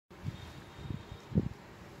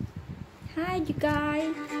Hi you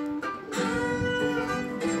guys.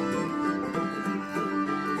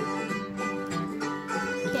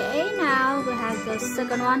 Okay, now we have the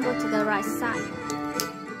second one go to the right side.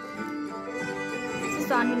 This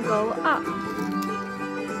one will go up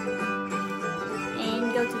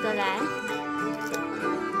and go to the left.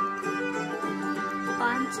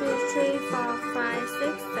 1, 2, 3, 4, 5,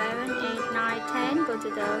 6, 7, 8, 9, 10. Go to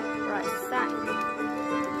the right side.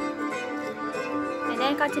 And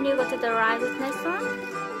then continue go to the right with next one.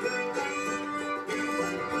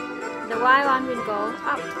 The white one will go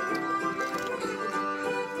up.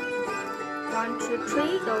 1, 2,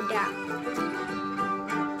 3, go down.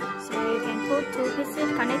 So you can put two pieces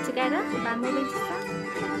connect together by moving this one.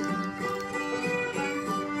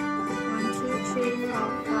 1, 2, 3, 4,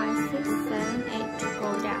 5, 6, 7, 8, go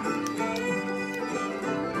down.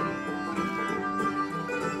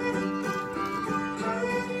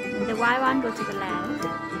 And the white one go to the left.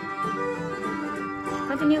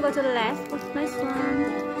 Continue go to the left with next one.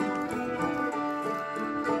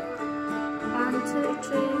 1, 2,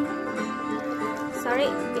 3. Sorry,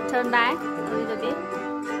 it turned back a little bit.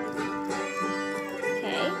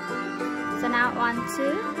 Okay. So now 1,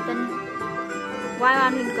 2. Then white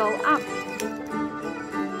one will go up.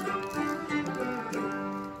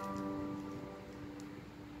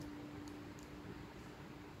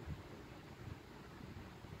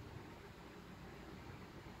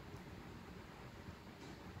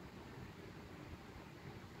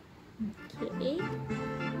 Okay.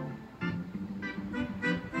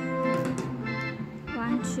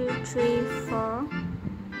 1, 2, 3, 4.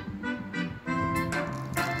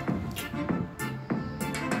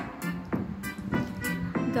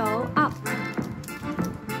 Go up.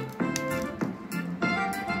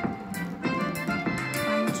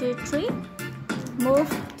 1, 2, 3. Move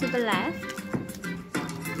to the left.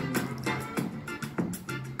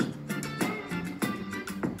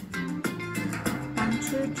 1,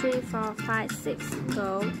 2, 3, 4, 5, 6.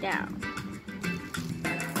 Go down.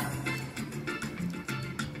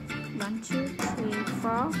 1, 2, 3,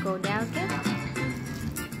 4. Go down again.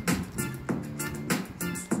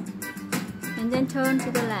 And then turn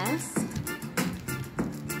to the left.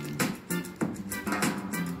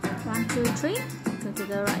 1, 2, 3. Go to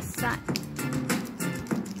the right side.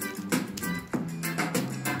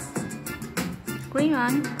 Green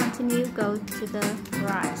one, continue go to the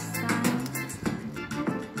right side.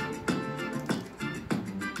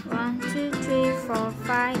 1, 2, 3, 4,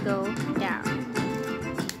 5. Go down.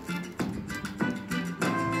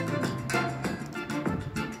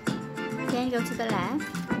 Then go to the left.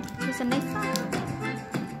 Here's the next one.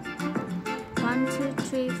 1, 2,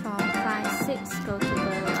 3, 4, 5, 6. Go to the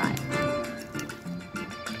right.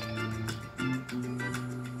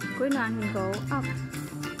 Green one will go up.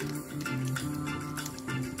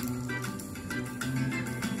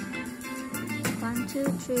 1, 2,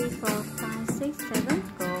 3, 4, 5, 6, 7.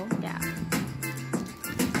 Go down.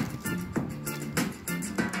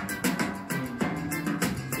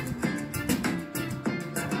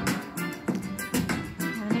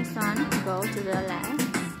 Go to the left.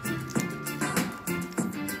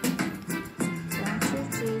 1, 2,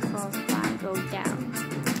 3, 4, 5. Go down.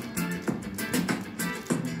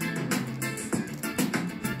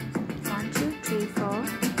 1, 2, 3, 4.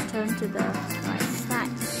 Turn to the right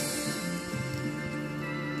side.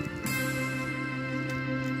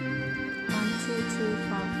 1, 2, 3,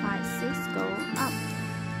 4, 5, 6. Go up.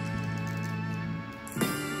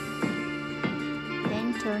 Then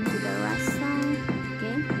turn to the right side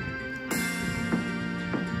again.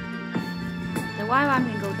 The white one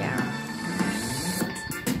will go down.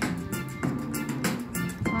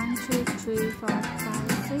 1, 2, 3, 4, 5,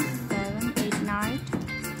 6, 7, 8, 9.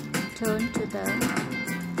 Turn to the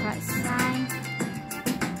right side.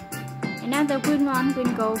 And now the green one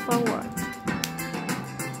will go forward.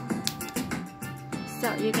 So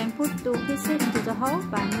you can put two pieces into the hole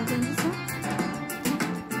by moving this one.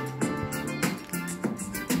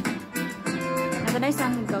 Now the next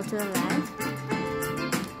one will go to the left.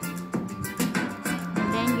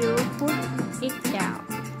 You put it down.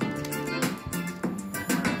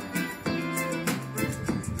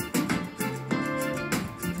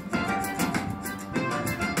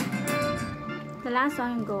 The last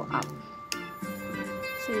one will go up.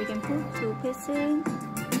 So you can put two pieces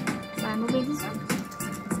by moving this one.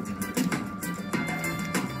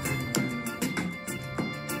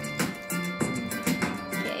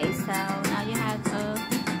 Okay, so now you have a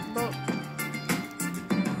boat.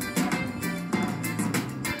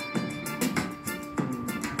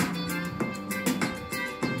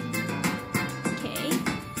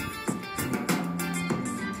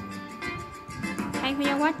 Thanks for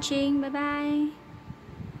your watching. Bye bye.